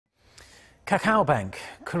Kakao Bank,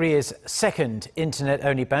 Korea's second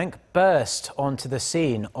internet-only bank, burst onto the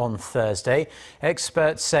scene on Thursday.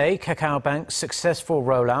 Experts say Kakao Bank's successful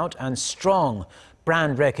rollout and strong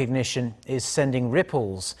brand recognition is sending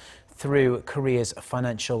ripples through Korea's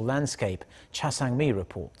financial landscape. Cha Sang-mi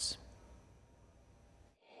reports.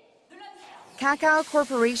 Kakao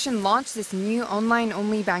Corporation launched this new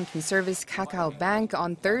online-only banking service, Kakao Bank,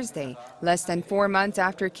 on Thursday, less than 4 months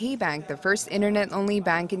after K-Bank, the first internet-only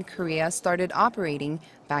bank in Korea, started operating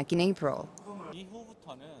back in April.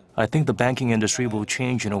 I think the banking industry will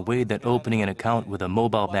change in a way that opening an account with a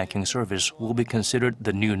mobile banking service will be considered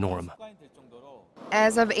the new norm.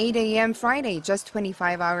 As of 8 a.m. Friday, just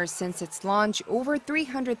 25 hours since its launch, over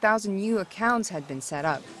 300,000 new accounts had been set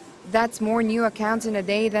up. That's more new accounts in a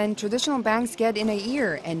day than traditional banks get in a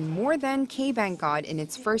year and more than K-Bank got in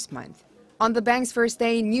its first month. On the bank's first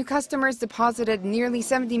day, new customers deposited nearly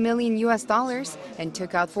 $70 million and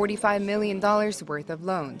took out $45 million worth of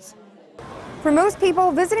loans. For most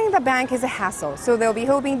people, visiting the bank is a hassle, so they'll be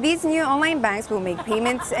hoping these new online banks will make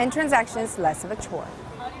payments and transactions less of a chore.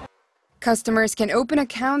 Customers can open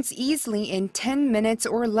accounts easily in 10 minutes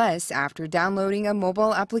or less after downloading a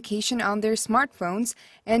mobile application on their smartphones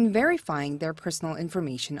and verifying their personal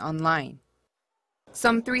information online.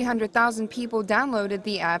 Some 300,000 people downloaded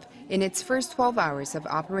the app in its first 12 hours of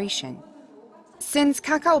operation. Since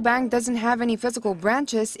Kakao Bank doesn't have any physical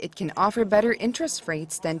branches, it can offer better interest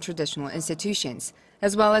rates than traditional institutions,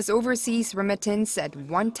 as well as overseas remittance at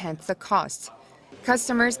 1/10 the cost.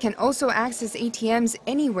 Customers can also access ATMs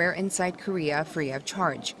anywhere inside Korea free of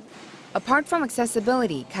charge. Apart from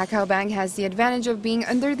accessibility, Kakao Bank has the advantage of being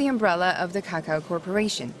under the umbrella of the Kakao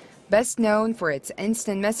Corporation, best known for its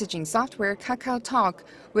instant messaging software Kakao Talk,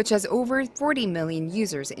 which has over 40 million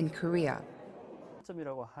users in Korea.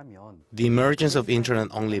 The emergence of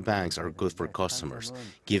internet-only banks are good for customers,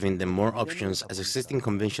 giving them more options as existing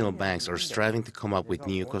conventional banks are striving to come up with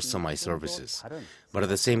new customized services. But at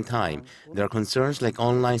the same time, there are concerns like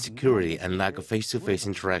online security and lack of face-to-face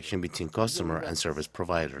interaction between customer and service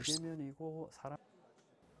providers.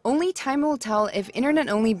 Only time will tell if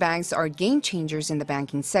internet-only banks are game changers in the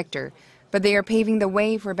banking sector, but they are paving the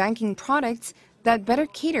way for banking products that better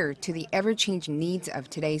cater to the ever-changing needs of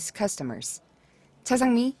today's customers. Cha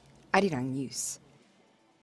Sang-mi, Arirang News.